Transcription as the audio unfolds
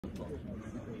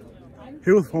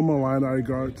Here with former Illini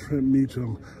guard Trent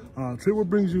Meacham. Trent, what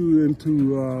brings you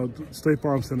into State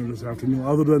Farm Center this afternoon,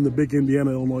 other than the big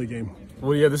Indiana-Illinois game?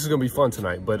 Well, yeah, this is going to be fun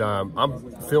tonight, but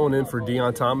I'm filling in for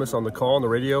Deon Thomas on the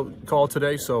radio call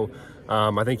today, so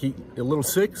I think he's a little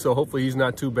sick, so hopefully he's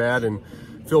not too bad, and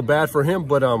feel bad for him,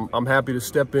 but I'm happy to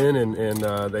step in, and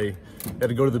they had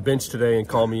to go to the bench today and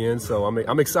call me in, so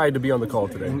I'm excited to be on the call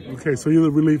today. Okay, so you're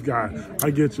the relief guy. I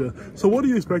get you. So what are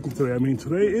you expecting today? I mean,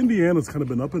 today Indiana's kind of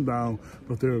been up and down,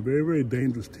 but they're a very, very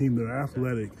dangerous team. They're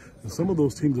athletic, and some of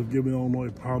those teams have given Illinois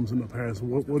problems in the past.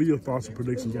 What are your thoughts and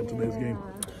predictions on today's game?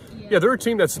 Yeah, they're a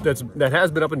team that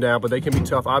has been up and down, but they can be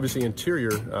tough. Obviously,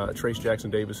 interior, Trace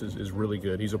Jackson-Davis is really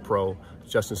good. He's a pro.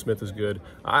 Justin Smith is good.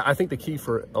 I think the key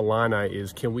for Illini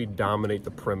is, can we dominate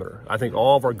the perimeter? I think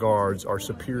all of our guards are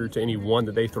superior to any one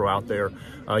that they throw out there.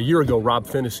 A year ago, Rob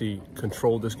Finney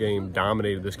controlled this game,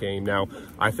 dominated this game. Now,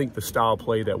 I think the style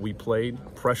play that we played,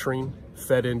 pressuring,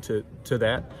 fed into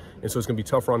that. And so it's going to be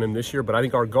tougher on him this year. But I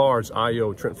think our guards,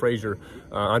 Ayo, Trent Frazier,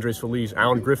 Andres Feliz,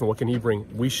 Alan Griffin, what can he bring?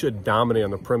 We should dominate on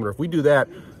the perimeter. If we do that,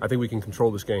 I think we can control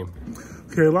this game.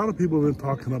 Okay, a lot of people have been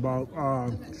talking about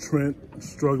Trent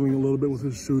struggling a little bit with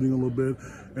his shooting a little bit,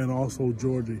 and also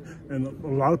Georgie. And a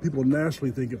lot of people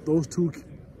nationally think if those two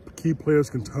key players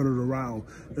can turn it around,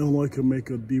 Illinois can make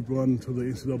a deep run to the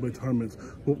NCAA tournaments.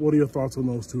 What are your thoughts on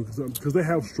those two? Because they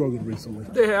have struggled recently.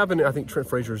 They have, and I think Trent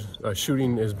Frazier's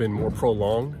shooting has been more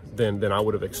prolonged than I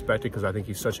would have expected, because I think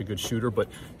he's such a good shooter. But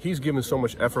he's given so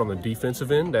much effort on the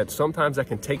defensive end that sometimes that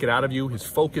can take it out of you. His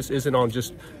focus isn't on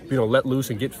just, let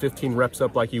loose and get 15 reps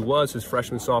up like he was his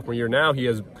freshman, sophomore year. Now he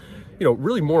has,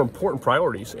 really more important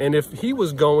priorities. And if he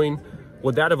was going,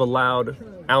 would that have allowed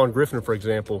Alan Griffin, for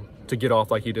example, to get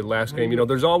off like he did last game?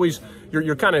 There's always,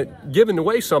 you're kind of giving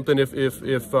away something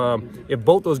if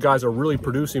both those guys are really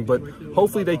producing, but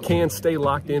hopefully they can stay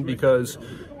locked in, because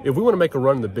if we want to make a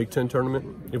run in the Big Ten tournament,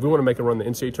 if we want to make a run in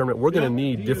the NCAA tournament, we're going to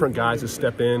need different guys to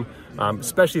step in,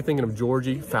 especially thinking of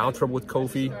Georgie, foul trouble with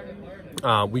Kofi.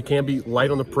 We can be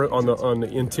light on the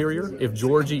interior if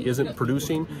Georgie isn't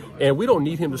producing, and we don't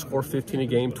need him to score 15 a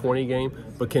game, 20 a game,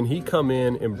 but can he come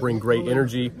in and bring great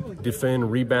energy,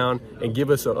 defend, rebound, and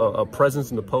give us a presence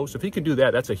in the post? If he can do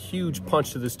that, that's a huge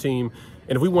punch to this team,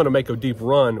 and if we want to make a deep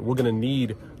run, we're going to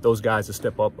need those guys to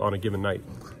step up on a given night.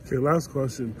 Okay, last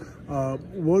question.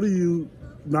 What do you,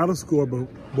 not a score, but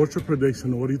what's your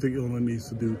prediction, or what do you think Illinois needs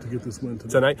to do to get this win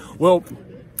tonight? Well,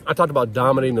 I talked about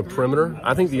dominating the perimeter.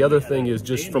 I think the other thing is,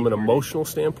 just from an emotional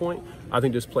standpoint, I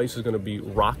think this place is going to be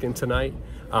rocking tonight.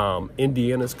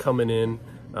 Indiana's coming in,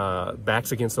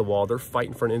 backs against the wall. They're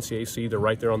fighting for an NCAC. They're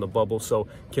right there on the bubble. So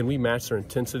can we match their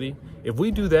intensity? If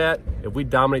we do that, if we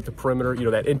dominate the perimeter,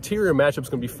 that interior matchup is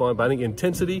going to be fun. But I think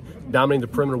intensity, dominating the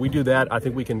perimeter, we do that, I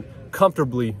think we can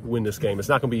comfortably win this game. It's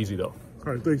not going to be easy, though.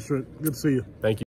 All right, thanks, Trent. Good to see you. Thank you.